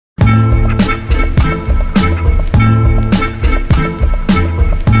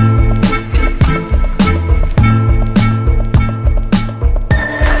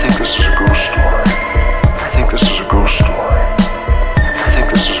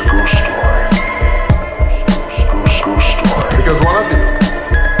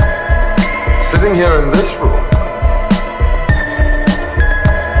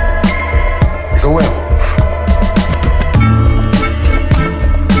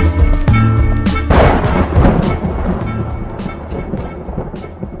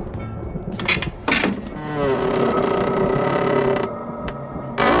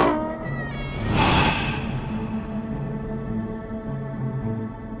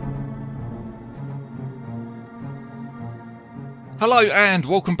Hello and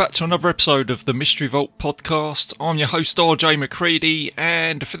welcome back to another episode of the Mystery Vault podcast. I'm your host RJ McCready,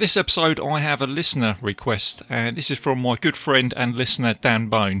 and for this episode I have a listener request, and this is from my good friend and listener Dan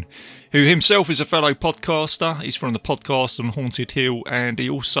Bone, who himself is a fellow podcaster. He's from the podcast on Haunted Hill, and he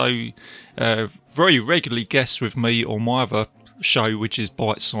also very regularly guests with me on my other show, which is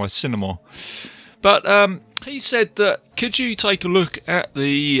Bite Size Cinema. But he said that, could you take a look at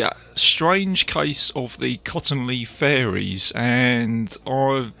the strange case of the Cottingley Fairies? And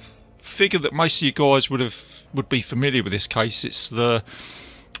I figured that most of you guys would be familiar with this case. It's the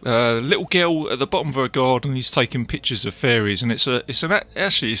little girl at the bottom of her garden who's taking pictures of fairies, and it's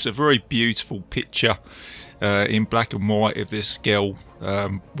a very beautiful picture in black and white of this girl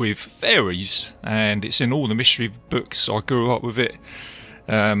with fairies, and it's in all the mystery books. I grew up with it.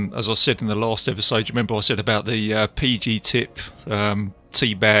 As I said in the last episode, you remember I said about the PG tip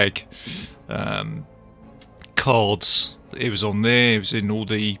tea bag cards. It was on there. It was in all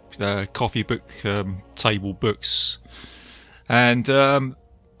the coffee book table books, and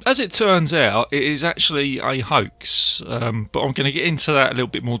as it turns out, it is actually a hoax. But I'm going to get into that a little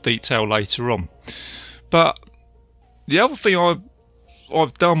bit more detail later on. But the other thing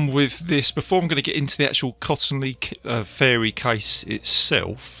I've done with this, before I'm going to get into the actual Cottingley fairy case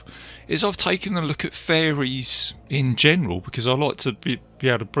itself, is I've taken a look at fairies in general, because I like to be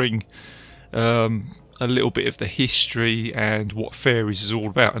able to bring a little bit of the history and what fairies is all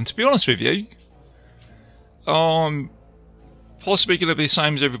about. And to be honest with you, I'm possibly going to be the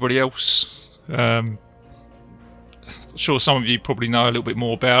same as everybody else. I'm sure some of you probably know a little bit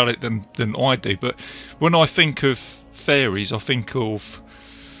more about it than I do, but when I think of fairies, I think of,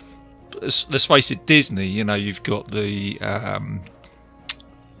 let's face it, Disney. You know, you've got the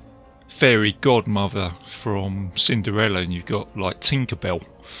fairy godmother from Cinderella, and you've got like Tinkerbell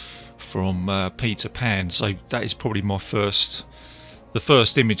from Peter Pan. So that is probably the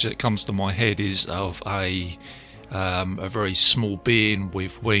first image that comes to my head is of a very small being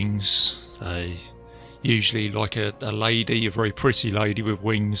with wings, usually like a lady, a very pretty lady with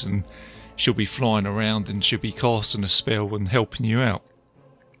wings, and she'll be flying around and she'll be casting a spell and helping you out.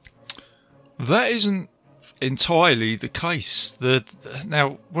 That isn't entirely the case.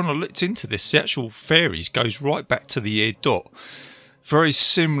 Now, when I looked into this, the actual fairies goes right back to the year dot. Very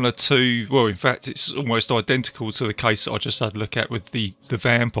similar to, well, in fact, it's almost identical to the case that I just had a look at with the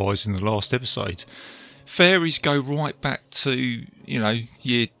vampires in the last episode. Fairies go right back to,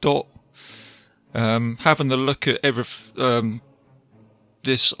 year dot. Having a look at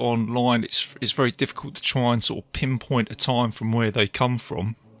this online, it's very difficult to try and sort of pinpoint a time from where they come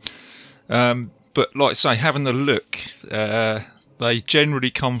from. But like I say, having a look, they generally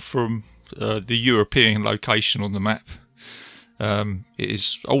come from the European location on the map. It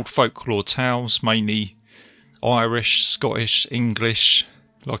is old folklore tales, mainly Irish, Scottish, English,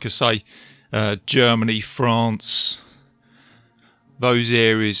 like I say, Germany, France, those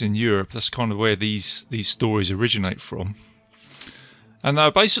areas in Europe. That's kind of where these stories originate from. And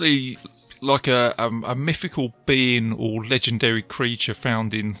they're basically like a mythical being or legendary creature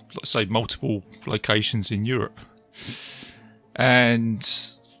found in, let's say, multiple locations in Europe. And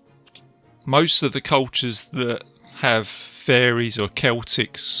most of the cultures that have fairies are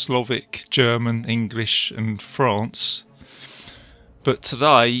Celtic, Slavic, German, English and France. But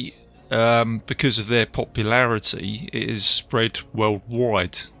today, because of their popularity, it is spread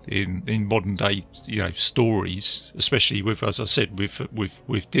worldwide in modern day, stories, especially with, as I said,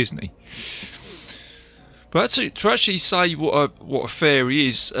 with Disney. But to actually say what a fairy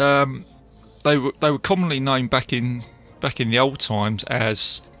is, they were commonly known back in the old times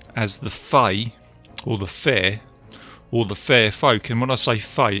as the Fae, or the Fair, or the Fair Folk. And when I say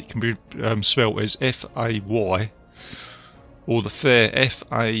Fae, it can be spelt as F-A-Y, or the Fair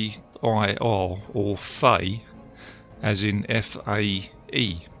F-A-I-R, or Fae as in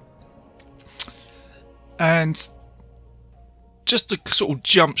F-A-E. And just to sort of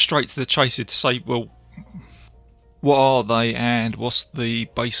jump straight to the chase to say, well, what are they and what's the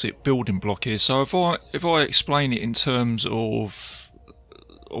basic building block here? So if I explain it in terms of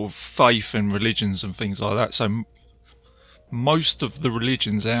faith and religions and things like that, so most of the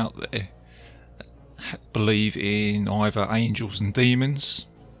religions out there believe in either angels and demons,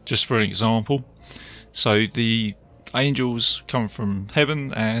 just for an example. So the angels come from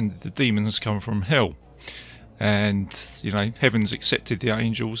heaven and the demons come from hell. And, heaven's accepted the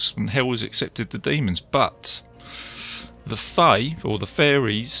angels and hell has accepted the demons. But the Fae, or the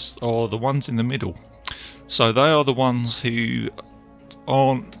fairies, are the ones in the middle. So they are the ones who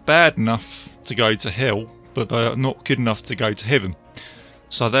aren't bad enough to go to hell, but they are not good enough to go to heaven.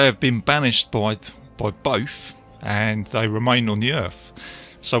 So they have been banished by both, and they remain on the earth.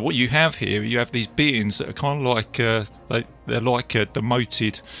 So what you have here, you have these beings that are kind of like they're like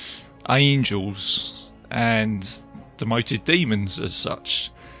demoted angels and demoted demons as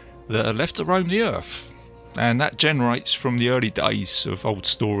such, that are left to roam the earth, and that generates from the early days of old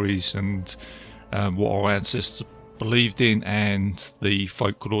stories and what our ancestors believed in and the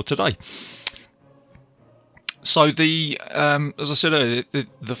folklore today. So as I said earlier,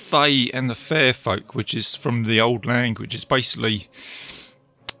 the Fae and the Fair Folk, which is from the old language, is basically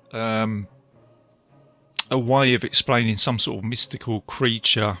a way of explaining some sort of mystical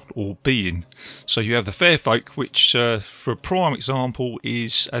creature or being. So you have the Fair Folk, which for a prime example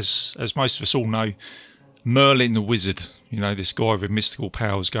is, as most of us all know, Merlin the Wizard. You know, this guy with mystical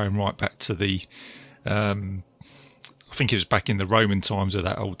powers going right back to the I think it was back in the Roman times of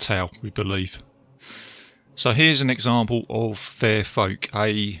that old tale, we believe. So here's an example of Fair Folk,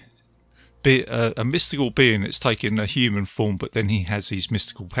 a mystical being that's taken a human form, but then he has these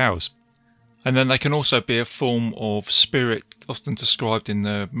mystical powers. And then they can also be a form of spirit, often described in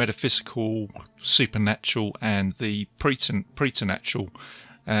the metaphysical, supernatural and the preternatural.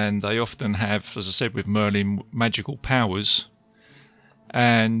 And they often have, as I said with Merlin, magical powers.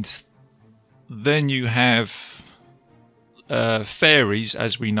 And then you have fairies,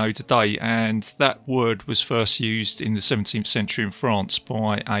 as we know today, and that word was first used in the 17th century in France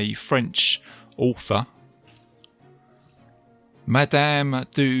by a French author, Madame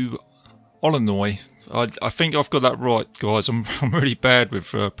du Aulnoy. I think I've got that right, guys. I'm really bad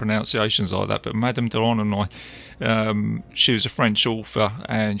with pronunciations like that, but Madame du Aulnoy, she was a French author,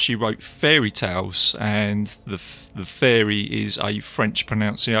 and she wrote fairy tales, and the fairy is a French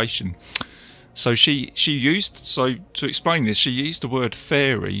pronunciation. So to explain this, she used the word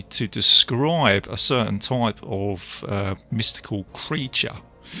fairy to describe a certain type of mystical creature.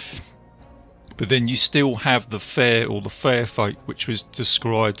 But then you still have the fair or the fair folk, which was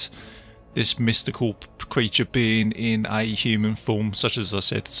described this mystical creature being in a human form, such as I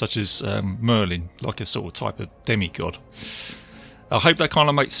said, such as Merlin, like a sort of type of demigod. I hope that kind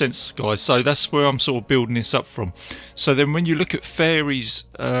of makes sense, guys. So that's where I'm sort of building this up from. So then when you look at fairies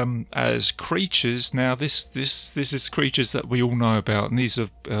as creatures, now this is creatures that we all know about, and these are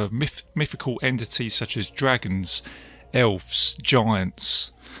mythical entities such as dragons, elves,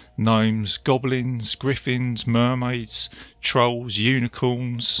 giants, gnomes, goblins, griffins, mermaids, trolls,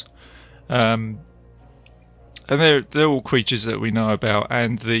 unicorns, and they're all creatures that we know about.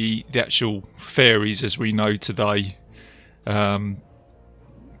 And the actual fairies as we know today,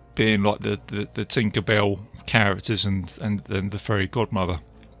 being like the Tinkerbell characters and the fairy godmother.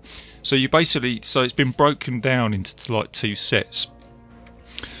 So it's been broken down into like two sets.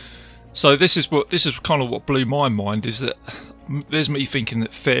 So this is kind of what blew my mind, is that there's me thinking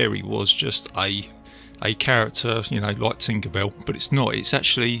that fairy was just a character, you know, like Tinkerbell, but it's not. It's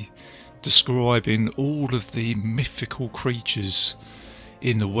actually describing all of the mythical creatures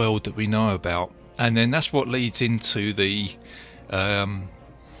in the world that we know about. And then that's what leads into the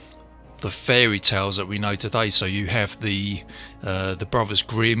fairy tales that we know today. So you have the Brothers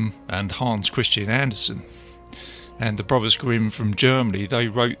Grimm and Hans Christian Andersen. And the Brothers Grimm from Germany, they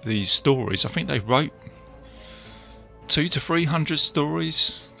wrote these stories. I think they wrote 200 to 300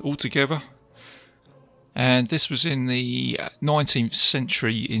 stories altogether. And this was in the 19th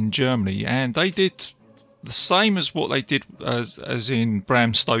century in Germany. And they did the same as what they did as in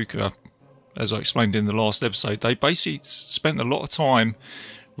Bram Stoker. As I explained in the last episode, they basically spent a lot of time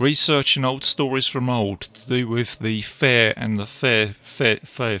researching old stories from old to do with the fair and the fair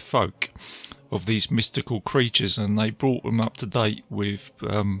folk of these mystical creatures, and they brought them up to date with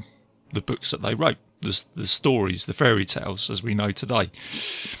the books that they wrote, the stories, the fairy tales as we know today.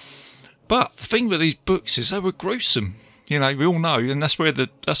 But the thing with these books is they were gruesome. You know, we all know, and that's where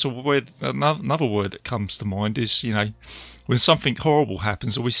another word that comes to mind is, you know, when something horrible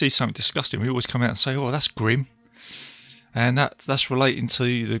happens or we see something disgusting, we always come out and say, "Oh, that's grim," and that's relating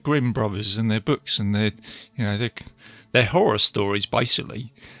to the Grimm brothers and their books and their horror stories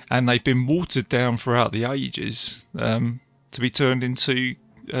basically, and they've been watered down throughout the ages to be turned into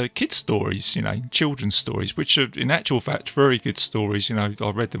kids' stories, you know, children's stories, which are in actual fact very good stories. You know, I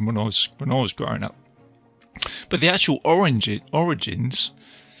read them when I was growing up. But the actual origins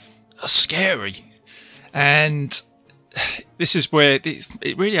are scary, and this is where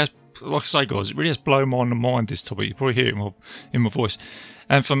it really has, like I say, guys, it really has blown my mind, this topic. You probably hear it in my voice.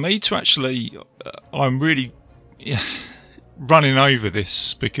 And for me to actually, I'm really running over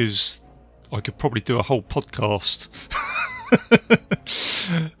this because I could probably do a whole podcast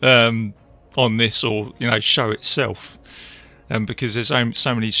on this, or, you know, show itself. because there's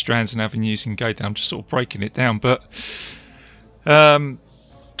so many strands and avenues you can go down, just sort of breaking it down. But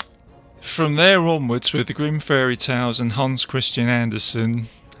from there onwards, with the Grimm fairy tales and Hans Christian Andersen,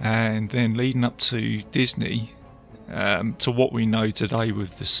 and then leading up to Disney, to what we know today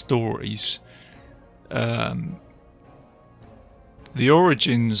with the stories, the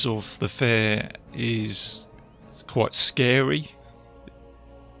origins of the fair is quite scary,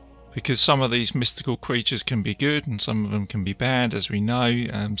 because some of these mystical creatures can be good and some of them can be bad, as we know.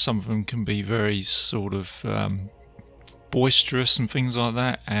 Some of them can be very sort of boisterous and things like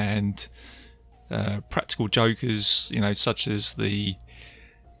that, and practical jokers, such as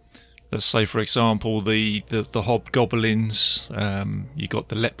let's say, for example, the hobgoblins. You got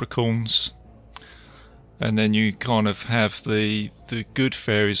the leprechauns. And then you kind of have the good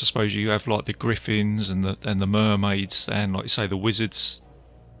fairies. I suppose you have like the griffins and the mermaids, and like you say, the wizards.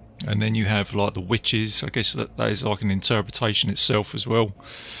 And then you have like the witches. I guess that is like an interpretation itself as well.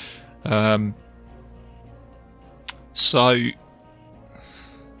 So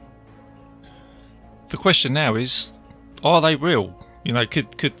the question now is, are they real?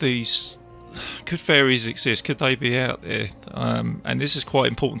 Could fairies exist? Could they be out there? And this is quite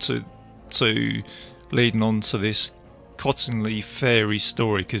important to leading on to this Cottingley Fairies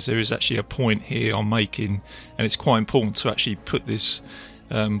story, because there is actually a point here I'm making, and it's quite important to actually put this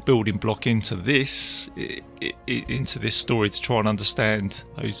building block into this story to try and understand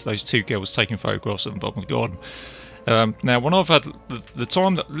those two girls taking photographs at the bottom of the garden. Now, when I've had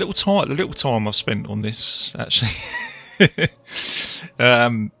the little time I've spent on this, actually,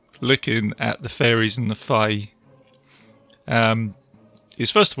 looking at the fairies and the fae,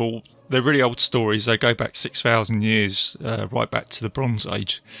 is, first of all, they're really old stories. They go back 6,000 years, right back to the Bronze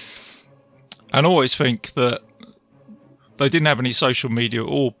Age. And I always think that they didn't have any social media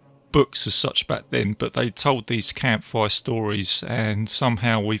or books as such back then, but they told these campfire stories, and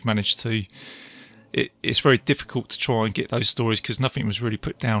somehow we've managed to... It's very difficult to try and get those stories because nothing was really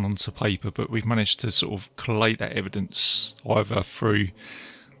put down onto paper, but we've managed to sort of collate that evidence either through,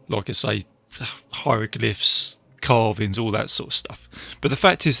 like I say, hieroglyphs, carvings, all that sort of stuff. But the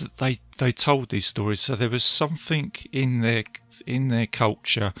fact is that they told these stories, so there was something in their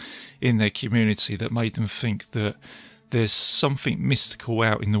culture, in their community, that made them think that there's something mystical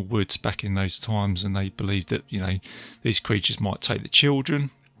out in the woods back in those times, and they believed that these creatures might take the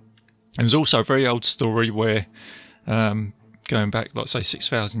children. And there's also a very old story where, going back, like say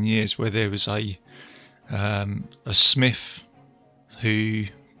 6,000 years, where there was a smith who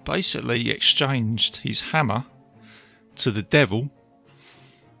basically exchanged his hammer to the devil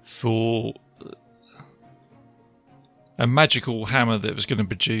for a magical hammer that was going to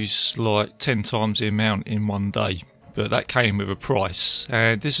produce like 10 times the amount in one day, but that came with a price.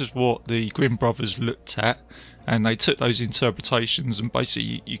 And this is what the Grimm brothers looked at, and they took those interpretations, and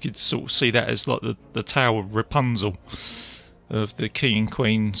basically you could sort of see that as like the Tower of Rapunzel, of the king and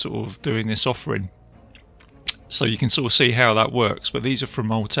queen sort of doing this offering. So you can sort of see how that works, but these are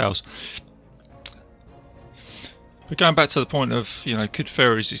from old tales. But going back to the point of, could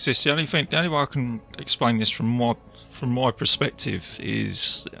fairies exist? The only way I can explain this from my perspective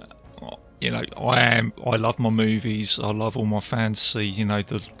is, I love my movies. I love all my fantasy.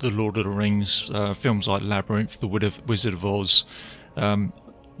 The Lord of the Rings, films like Labyrinth, The Wizard of Oz.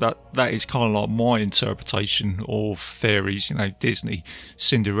 That is kind of like my interpretation of fairies. Disney,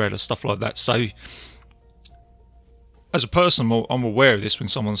 Cinderella, stuff like that. So, as a person, I'm aware of this when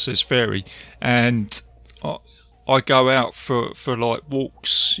someone says fairy, and I go out for like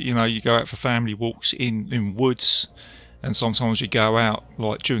walks. You go out for family walks in woods. And sometimes you go out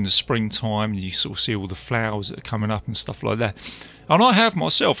like during the springtime and you sort of see all the flowers that are coming up and stuff like that. And I have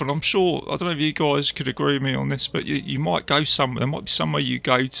myself, and I'm sure, I don't know if you guys could agree with me on this, but you might go somewhere, there might be somewhere you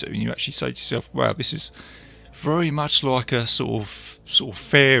go to and you actually say to yourself, wow, this is very much like a sort of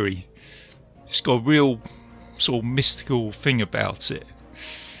fairy. It's got a real sort of mystical thing about it.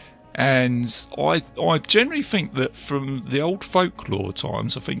 And I generally think that from the old folklore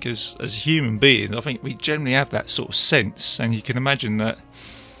times, I think as human beings, I think we generally have that sort of sense. And you can imagine that,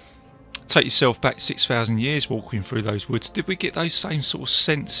 take yourself back 6,000 years walking through those woods, did we get those same sort of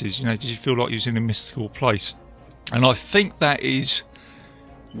senses? Did you feel like you was in a mystical place? And I think that is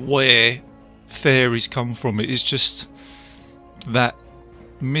where fairies come from. It is just that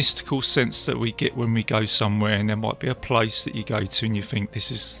mystical sense that we get when we go somewhere, and there might be a place that you go to and you think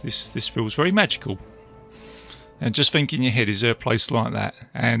this feels very magical, and just think in your head, is there a place like that?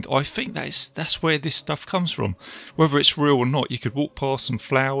 And I think that's where this stuff comes from. Whether it's real or not, you could walk past some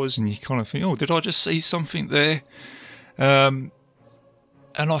flowers and you kind of think, oh, did I just see something there?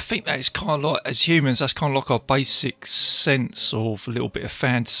 And I think that is kind of like, as humans, that's kind of like our basic sense of a little bit of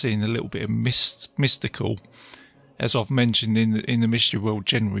fantasy and a little bit of mystical. As I've mentioned in the mystery world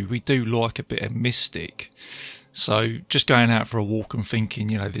generally, we do like a bit of mystic. So just going out for a walk and thinking,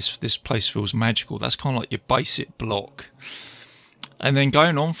 you know, this place feels magical, that's kind of like your basic block. And then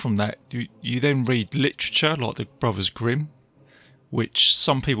going on from that, you then read literature like the Brothers Grimm, which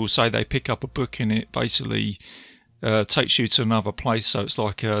some people say they pick up a book and it basically takes you to another place, so it's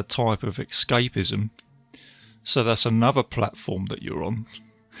like a type of escapism. So that's another platform that you're on.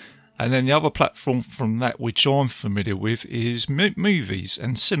 And then the other platform from that, which I'm familiar with, is movies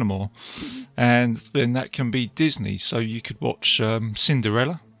and cinema. And then that can be Disney. So you could watch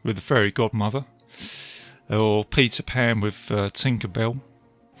Cinderella with the fairy godmother, or Peter Pan with Tinkerbell,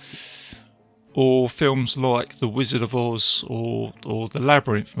 or films like The Wizard of Oz or the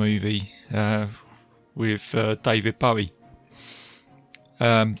Labyrinth movie with David Bowie.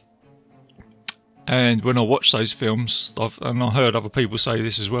 And when I watch those films, and I heard other people say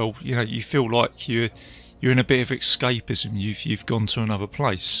this as well, you know, you feel like you're in a bit of escapism. You've gone to another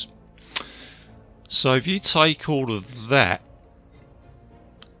place. So if you take all of that,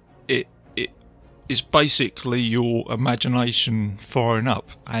 it is basically your imagination firing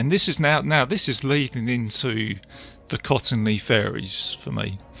up. And this is now this is leading into the Cottingley Fairies for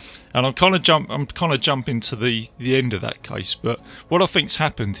me. And I'm kind of jumping to the end of that case. But what I think's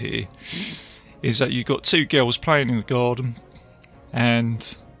happened here is that you've got two girls playing in the garden,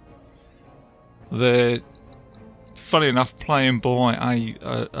 and they're, funny enough, playing by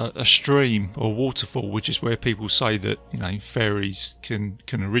a stream or waterfall, which is where people say that, you know, fairies can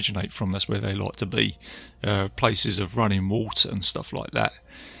originate from. That's where they like to be, places of running water and stuff like that.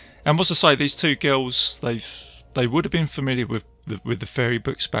 And what's to say, these two girls, they would have been familiar with the fairy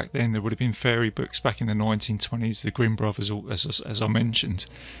books back then. There would have been fairy books back in the 1920s, the Grimm brothers, as I mentioned.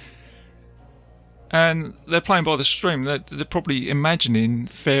 And they're playing by the stream. They're probably imagining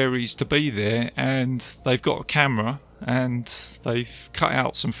fairies to be there, and they've got a camera and they've cut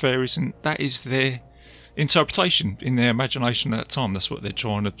out some fairies, and that is their interpretation in their imagination at that time. That's what they're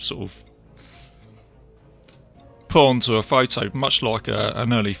trying to sort of put onto a photo, much like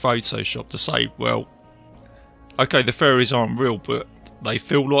an early Photoshop, to say, well, okay, the fairies aren't real, but they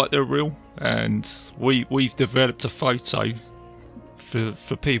feel like they're real, and we've developed a photo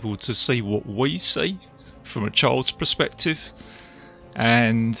for people to see what we see from a child's perspective.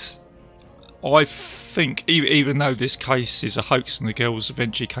 And I think, even though this case is a hoax and the girls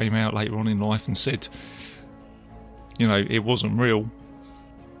eventually came out later on in life and said, you know, it wasn't real,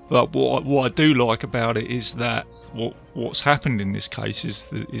 but what I do like about it is that what's happened in this case is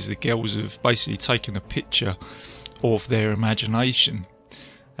the girls have basically taken a picture of their imagination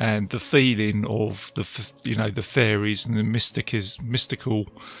and the feeling of the fairies and the mystical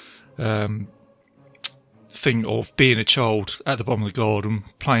thing of being a child at the bottom of the garden,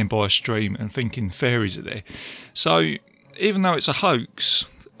 playing by a stream and thinking fairies are there. So even though it's a hoax,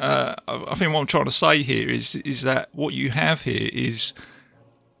 I think what I'm trying to say here is that what you have here is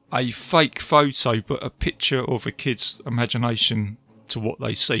a fake photo, but a picture of a kid's imagination to what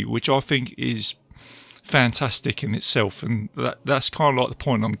they see, which I think is fantastic in itself. And that's kind of like the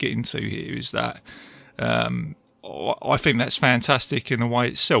point I'm getting to here, is that I think that's fantastic in the way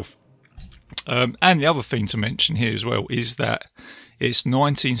itself. And the other thing to mention here as well is that it's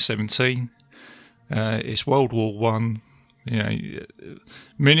 1917, it's World War One. You know,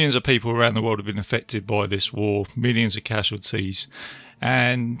 millions of people around the world have been affected by this war, millions of casualties,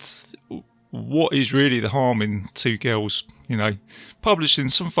 and what is really the harm in two girls, you know, publishing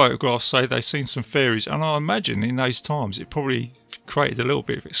some photographs, say they've seen some fairies, and I imagine in those times it probably created a little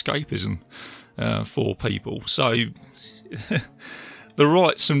bit of escapism for people. So the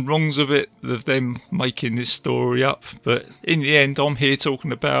rights and wrongs of it, of them making this story up, but in the end I'm here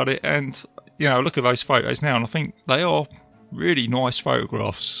talking about it, and you know, look at those photos now and I think they are really nice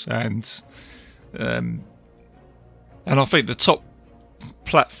photographs, and I think the top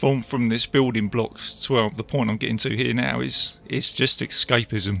platform from this building block to, well, the point I'm getting to here now is it's just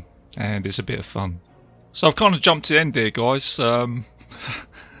escapism and it's a bit of fun. So I've kind of jumped to the end there, guys,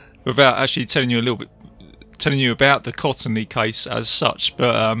 without actually telling you about the Cottingley case as such,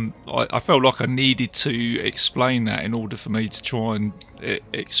 but I felt like I needed to explain that in order for me to try and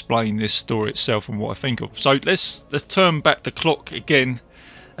explain this story itself and what I think of. So let's turn back the clock again,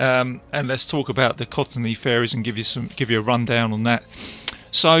 and let's talk about the Cottingley Fairies and give you a rundown on that.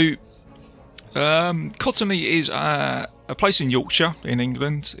 So Cottingley is a place in Yorkshire in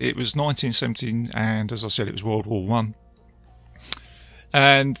England. It was 1917, and as I said, it was World War One.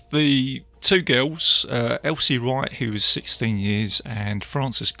 And the two girls, Elsie Wright, who was 16 years, and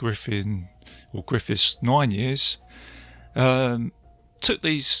Frances Griffin, or Griffiths, 9 years, took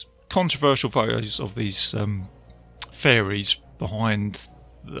these controversial photos of these fairies behind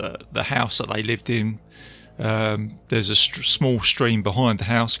the house that they lived in. There's a small stream behind the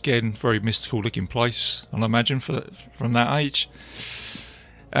house, again, very mystical looking place, I'll imagine, from that age.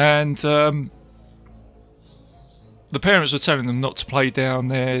 And the parents were telling them not to play down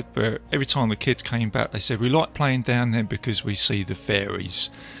there, but every time the kids came back they said, we like playing down there because we see the fairies.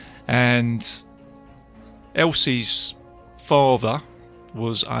 And Elsie's father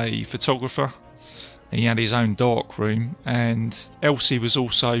was a photographer. He had his own dark room, and Elsie was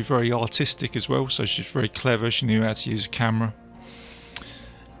also very artistic as well, so she's very clever, she knew how to use a camera.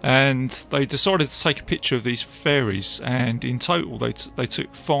 And they decided to take a picture of these fairies, and in total they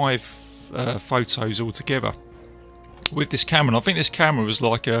took 5 photos altogether with this camera. And I think this camera was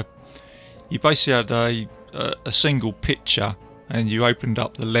like you basically had a single picture, and you opened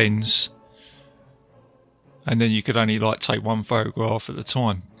up the lens, and then you could only like take one photograph at the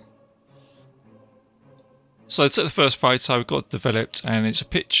time. So I took the first photo, got developed, and it's a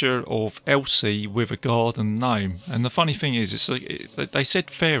picture of Elsie with a garden gnome. And the funny thing is, they said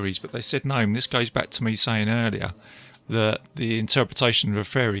fairies, but they said gnome. This goes back to me saying earlier that the interpretation of a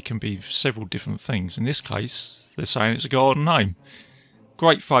fairy can be several different things. In this case, they're saying it's a garden gnome.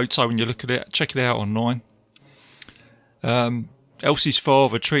 Great photo when you look at it. Check it out online. Elsie's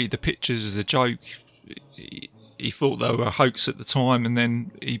father treated the pictures as a joke. He thought they were a hoax at the time, and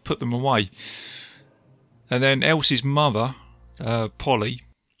then he put them away. And then Elsie's mother, Polly,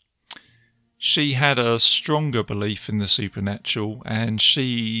 she had a stronger belief in the supernatural, and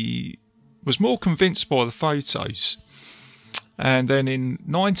she was more convinced by the photos. And then in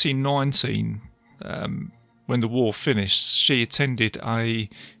 1919, when the war finished, she attended a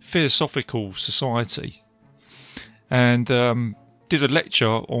Theosophical Society and did a lecture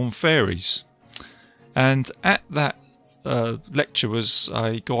on fairies. And at that lecture was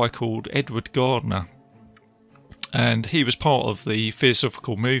a guy called Edward Gardner. And he was part of the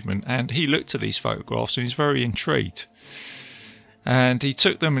Theosophical movement, and he looked at these photographs and he's very intrigued. And he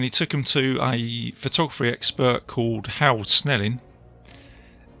took them to a photography expert called Harold Snelling.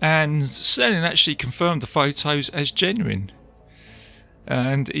 And Snelling actually confirmed the photos as genuine.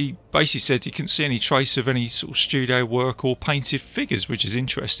 And he basically said you couldn't see any trace of any sort of studio work or painted figures, which is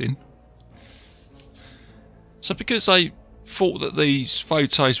interesting. So because they thought that these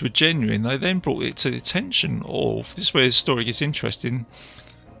photos were genuine, they then brought it to the attention of, this is where the story gets interesting,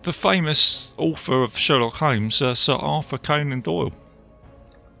 the famous author of Sherlock Holmes, Sir Arthur Conan Doyle.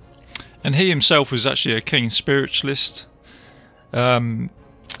 And he himself was actually a keen spiritualist.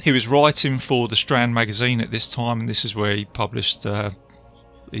 He was writing for the Strand magazine at this time, and this is where he published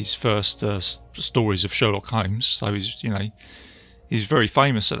his first stories of Sherlock Holmes. So he's very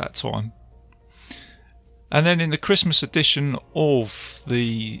famous at that time. And then in the Christmas edition of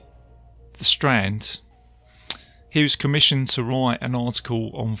the Strand, he was commissioned to write an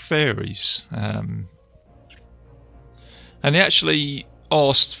article on fairies. And he actually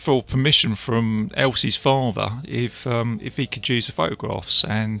asked for permission from Elsie's father if he could use the photographs,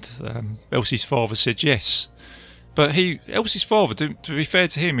 and Elsie's father said yes. But Elsie's father, to be fair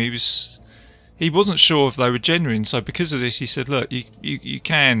to him, he wasn't sure if they were genuine. So because of this, he said, "Look, you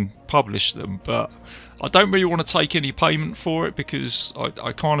can publish them, but I don't really want to take any payment for it because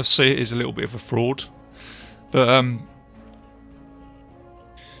I kind of see it as a little bit of a fraud." But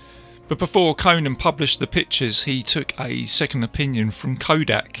before Conan published the pictures, he took a second opinion from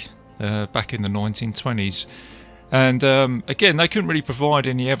Kodak back in the 1920s. And again, they couldn't really provide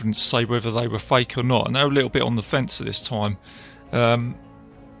any evidence to say whether they were fake or not, and they were a little bit on the fence at this time.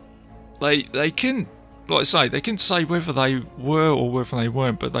 They couldn't, like I say, they couldn't say whether they were or whether they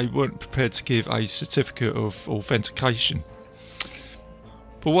weren't, but they weren't prepared to give a certificate of authentication.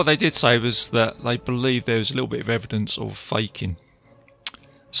 But what they did say was that they believed there was a little bit of evidence of faking.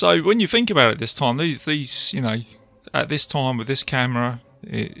 So when you think about it this time, these at this time with this camera,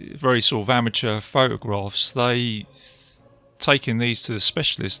 very sort of amateur photographs, they taking these to the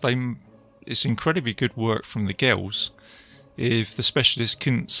specialist, it's incredibly good work from the girls if the specialist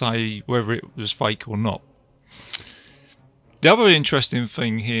couldn't say whether it was fake or not. The other interesting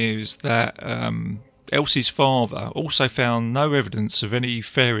thing here is that Elsie's father also found no evidence of any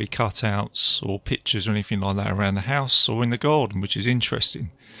fairy cutouts or pictures or anything like that around the house or in the garden, which is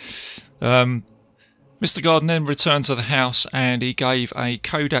interesting. Mr. Garden then returned to the house and he gave a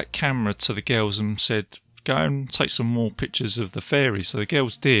Kodak camera to the girls and said, "Go and take some more pictures of the fairies." So the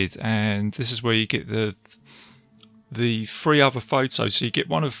girls did, and this is where you get the the 3 other photos. So you get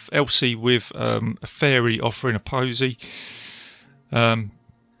one of Elsie with a fairy offering a posy.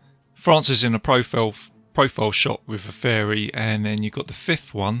 Francis in a profile shot with a fairy, and then you've got the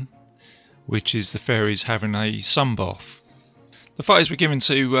 5th one, which is the fairies having a sunbath. The photos were given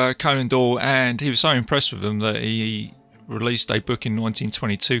to Conan Doyle, and he was so impressed with them that he released a book in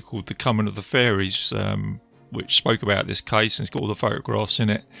 1922 called The Coming of the Fairies, which spoke about this case, and it's got all the photographs in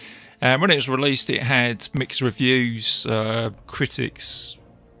it. And when it was released, it had mixed reviews. Critics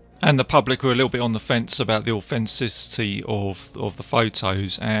and the public were a little bit on the fence about the authenticity of the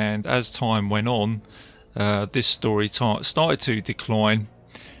photos, and as time went on, this story started to decline,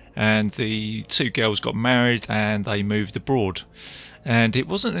 and the 2 girls got married and they moved abroad. And it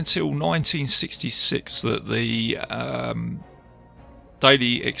wasn't until 1966 that the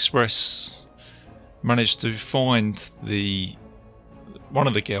Daily Express managed to find one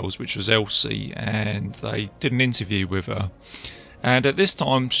of the girls, which was Elsie, and they did an interview with her. And at this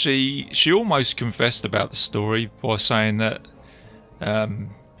time, she almost confessed about the story by saying that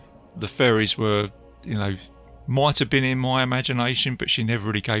the fairies were, might have been in my imagination, but she never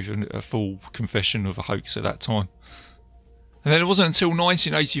really gave a full confession of a hoax at that time. And then it wasn't until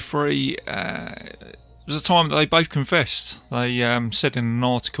 1983, it was a time that they both confessed. They said in an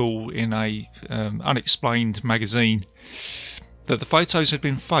article in a unexplained magazine that the photos had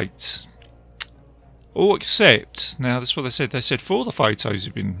been faked. All except, now that's what they said 4 of the photos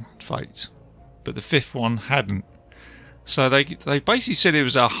had been faked, but the 5th one hadn't. So they basically said it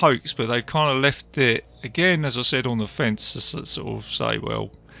was a hoax, but they've kind of left it, again, as I said, on the fence, to sort of say,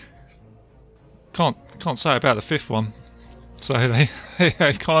 well, can't say about the 5th one. So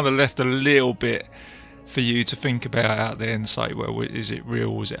they've kind of left a little bit for you to think about out there and say, well, is it real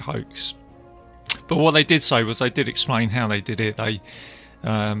or is it hoax? But what they did say was they did explain how they did it.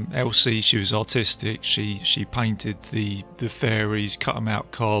 Elsie, she was artistic. She painted the fairies, cut them out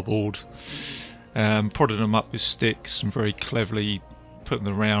cardboard, prodded them up with sticks, and very cleverly put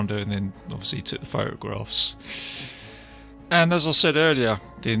them around her, and then obviously took the photographs. And as I said earlier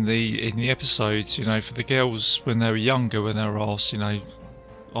in the episode, for the girls when they were younger, when they were asked,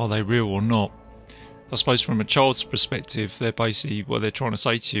 are they real or not? I suppose from a child's perspective, they're basically, what they're trying to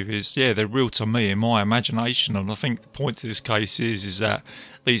say to you is, yeah, they're real to me in my imagination. And I think the point to this case is that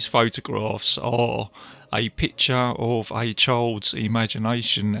these photographs are a picture of a child's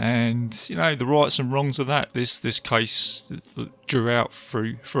imagination, and the rights and wrongs of that. This case drew out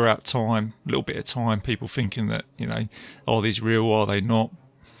throughout time, a little bit of time, people thinking that are these real, are they not?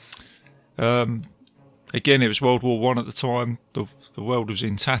 Again, it was World War One at the time. The world was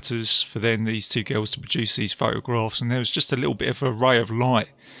in tatters for then these 2 girls to produce these photographs, and there was just a little bit of a ray of light.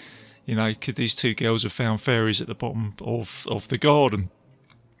 Could these 2 girls have found fairies at the bottom of the garden?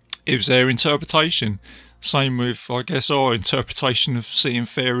 It was their interpretation. Same with, I guess, our interpretation of seeing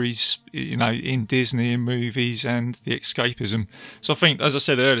fairies, in Disney and movies, and the escapism. So I think, as I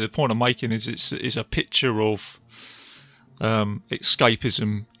said earlier, the point I'm making is it's a picture of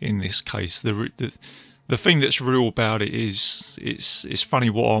escapism in this case. The thing that's real about it is it's funny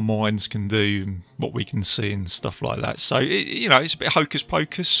what our minds can do and what we can see and stuff like that. So it's a bit hocus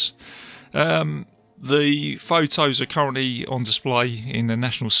pocus. The photos are currently on display in the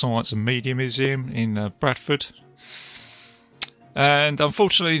National Science and Media Museum in Bradford. And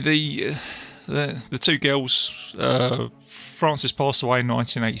unfortunately, the 2 girls, Frances passed away in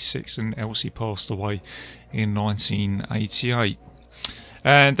 1986 and Elsie passed away in 1988.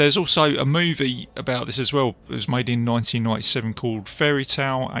 And there's also a movie about this as well. It was made in 1997 called Fairy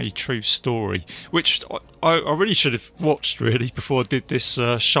Tale, A True Story, which I really should have watched really before I did this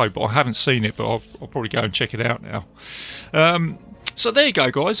show, but I haven't seen it, but I'll probably go and check it out now. So there you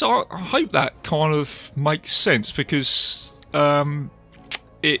go, guys. I hope that kind of makes sense, because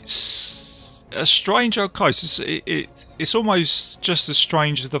it's a strange old case. It's almost just as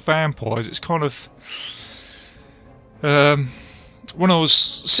strange as the vampires. It's kind of... when I was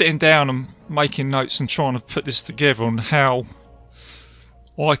sitting down and making notes and trying to put this together on how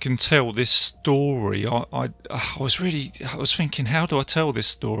I can tell this story, I was thinking, how do I tell this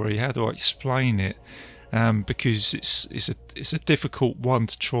story? How do I explain it? Because it's a difficult one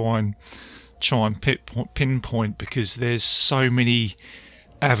to try and pinpoint, because there's so many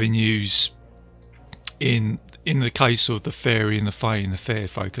avenues in the case of the fairy and the fae and the fair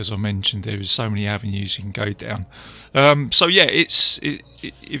folk. As I mentioned, there is so many avenues you can go down. So yeah, if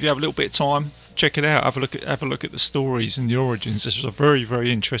you have a little bit of time, check it out. Have a look at the stories and the origins. This was a very,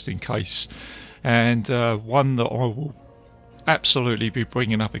 very interesting case, and one that I will absolutely be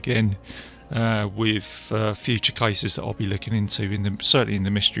bringing up again with future cases that I'll be looking into, certainly in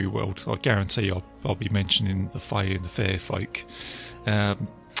the mystery world. I guarantee I'll be mentioning the Fae and the Fair Folk,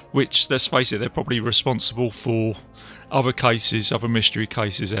 which, let's face it, they're probably responsible for other mystery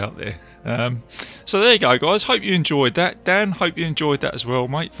cases out there. So there you go, guys. Hope you enjoyed that. Dan, hope you enjoyed that as well,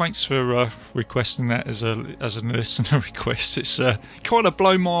 mate. Thanks for requesting that as a listener request. It's kind of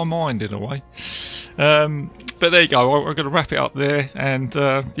blown my mind in a way. But there you go. I'm going to wrap it up there, and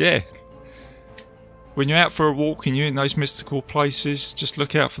yeah. When you're out for a walk and you're in those mystical places, just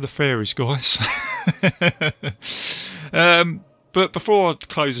look out for the fairies, guys. But before I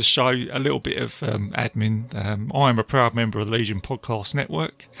close the show, a little bit of admin. I am a proud member of the Legion Podcast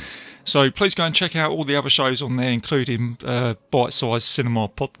Network. So please go and check out all the other shows on there, including Bite Size Cinema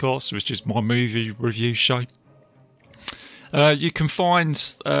Podcast, which is my movie review show. You can find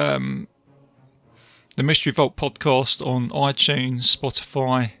the Mystery Vault Podcast on iTunes,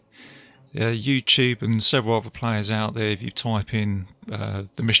 Spotify, YouTube and several other players out there if you type in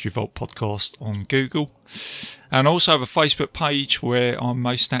the Mystery Vault Podcast on Google. And I also have a Facebook page where I'm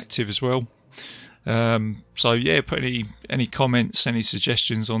most active as well. So yeah, put any comments, any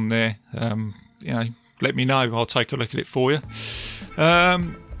suggestions on there. Let me know. I'll take a look at it for you.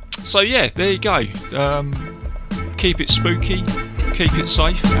 So yeah, there you go. Keep it spooky, keep it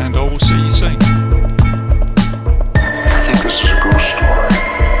safe, and I will see you soon. I think this is a ghost story.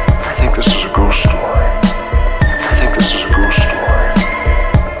 I think this is a ghost story. I think this is a ghost story.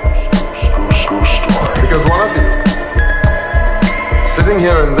 Ghost story. Because one of you, sitting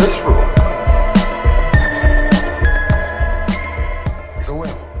here in this room, is a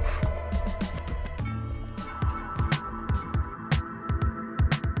werewolf.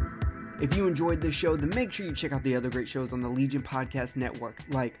 If you enjoyed this show, then make sure you check out the other great shows on the Legion Podcast Network,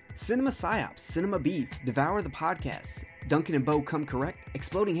 like Cinema Psyops, Cinema Beef, Devour the Podcast, Duncan and Bo Come Correct,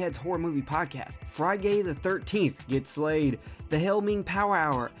 Exploding Heads Horror Movie Podcast, Friday the 13th, Get Slayed, The Hellming Power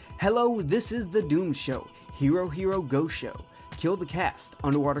Hour, Hello, This is the Doom Show, Hero Hero Ghost Show, Kill the Cast,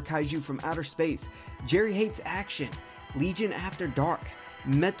 Underwater Kaiju from Outer Space, Jerry Hates Action, Legion After Dark,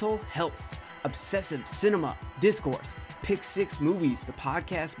 Mental Health, Obsessive Cinema, Discourse, Pick Six Movies, the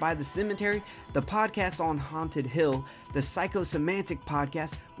podcast by The Cemetery, the podcast on Haunted Hill, the Psychosemantic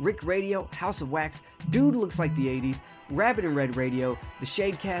Podcast, Rick Radio, House of Wax, Dude Looks Like the 80s, Rabbit and Red Radio, the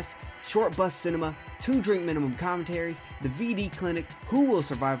Shadecast, Short Bus Cinema, 2 Drink Minimum Commentaries, the VD Clinic, Who Will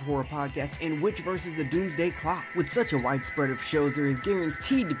Survive Horror Podcast, and Witch vs. the Doomsday Clock. With such a wide spread of shows, there is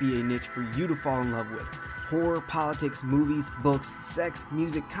guaranteed to be a niche for you to fall in love with. Horror, politics, movies, books, sex,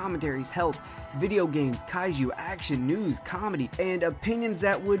 music, commentaries, health, video games, kaiju, action, news, comedy, and opinions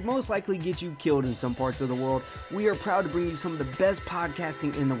that would most likely get you killed in some parts of the world. We are proud to bring you some of the best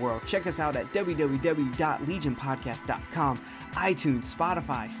podcasting in the world. Check us out at www.legionpodcast.com, iTunes,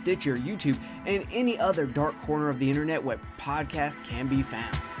 Spotify, Stitcher, YouTube, and any other dark corner of the internet where podcasts can be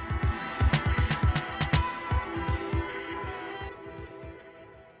found.